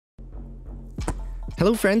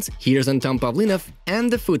Hello friends, here's Anton Pavlinov and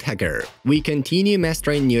the Foothacker. We continue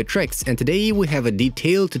mastering new tricks, and today we have a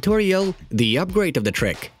detailed tutorial, the upgrade of the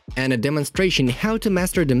trick, and a demonstration how to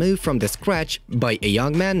master the move from the scratch by a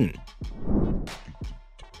young man.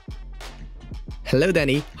 Hello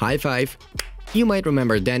Dany, high five. You might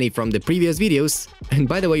remember Dany from the previous videos, and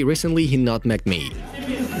by the way, recently he nutmegged me.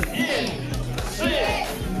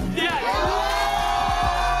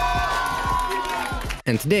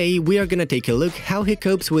 And today we are gonna take a look how he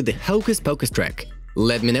copes with the Hocus Pocus trick.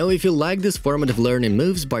 Let me know if you like this format of learning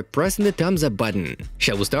moves by pressing the thumbs up button.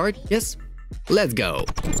 Shall we start? Yes? Let's go!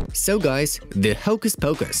 So guys, the Hocus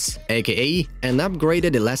Pocus, aka an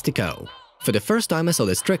upgraded Elastico. For the first time I saw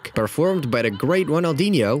this trick performed by the great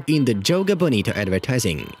Ronaldinho in the Joga Bonito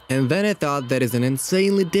advertising. And then I thought that is an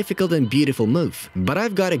insanely difficult and beautiful move. But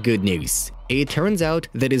I've got a good news. It turns out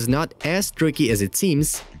that it's not as tricky as it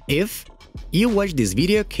seems if you watch this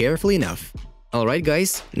video carefully enough. Alright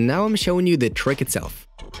guys, now I'm showing you the trick itself.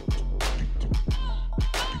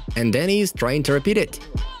 And Dany is trying to repeat it.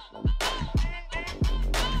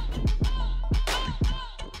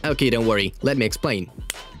 Okay, don't worry, let me explain.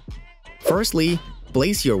 Firstly,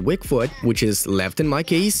 place your weak foot, which is left in my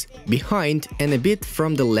case, behind and a bit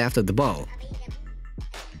from the left of the ball.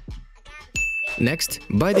 Next,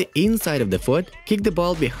 by the inside of the foot, kick the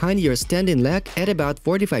ball behind your standing leg at about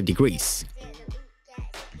 45 degrees.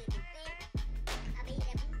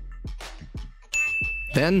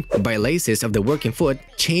 Then, by laces of the working foot,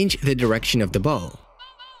 change the direction of the ball.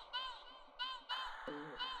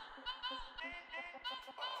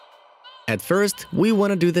 At first, we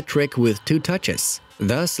want to do the trick with 2 touches,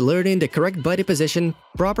 thus learning the correct body position,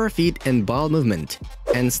 proper feet and ball movement.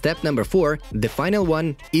 And step number 4, the final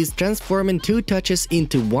one, is transforming 2 touches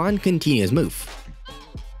into one continuous move.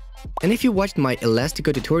 And if you watched my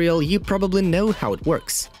Elastico tutorial, you probably know how it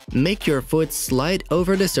works. Make your foot slide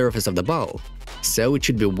over the surface of the ball. So it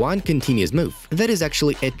should be one continuous move. That is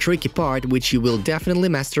actually a tricky part which you will definitely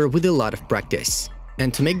master with a lot of practice.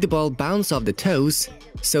 And to make the ball bounce off the toes,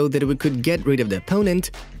 so that we could get rid of the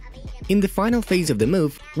opponent, in the final phase of the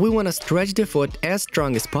move, we want to stretch the foot as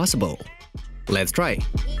strong as possible. Let's try.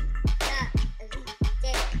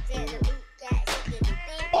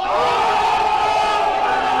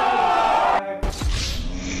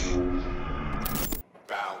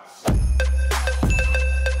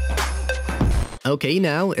 Okay,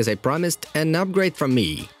 now, as I promised, an upgrade from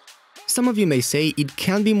me. Some of you may say it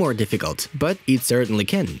can be more difficult, but it certainly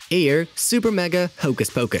can. Air Super Mega Hocus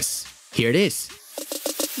Pocus. Here it is.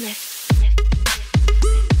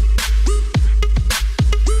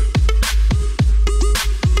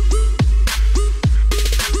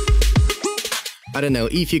 I don't know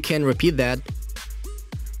if you can repeat that.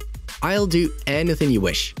 I'll do anything you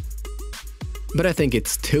wish. But I think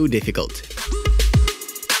it's too difficult.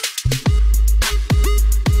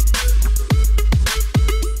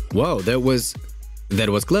 Wow, that was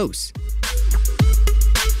close.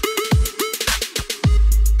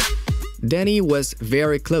 Dany was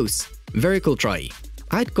very close. Very cool try.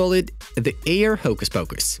 I'd call it the Air Hocus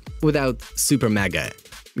Pocus, without Super Mega,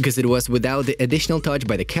 because it was without the additional touch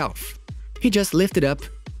by the calf. He just lifted up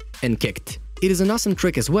and kicked. It is an awesome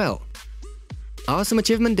trick as well. Awesome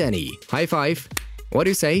achievement, Dany. High five. What do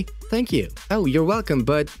you say? Thank you. Oh, you're welcome,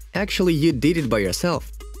 but actually you did it by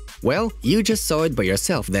yourself. Well, you just saw it by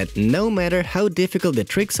yourself that no matter how difficult the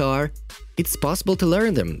tricks are, it's possible to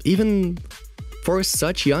learn them, even for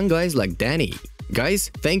such young guys like Dany.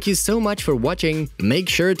 Guys, thank you so much for watching. Make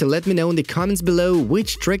sure to let me know in the comments below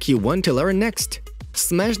which trick you want to learn next.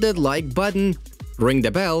 Smash that like button, ring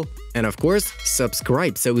the bell, and of course,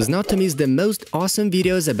 subscribe so as not to miss the most awesome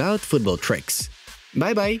videos about football tricks.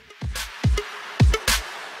 Bye bye!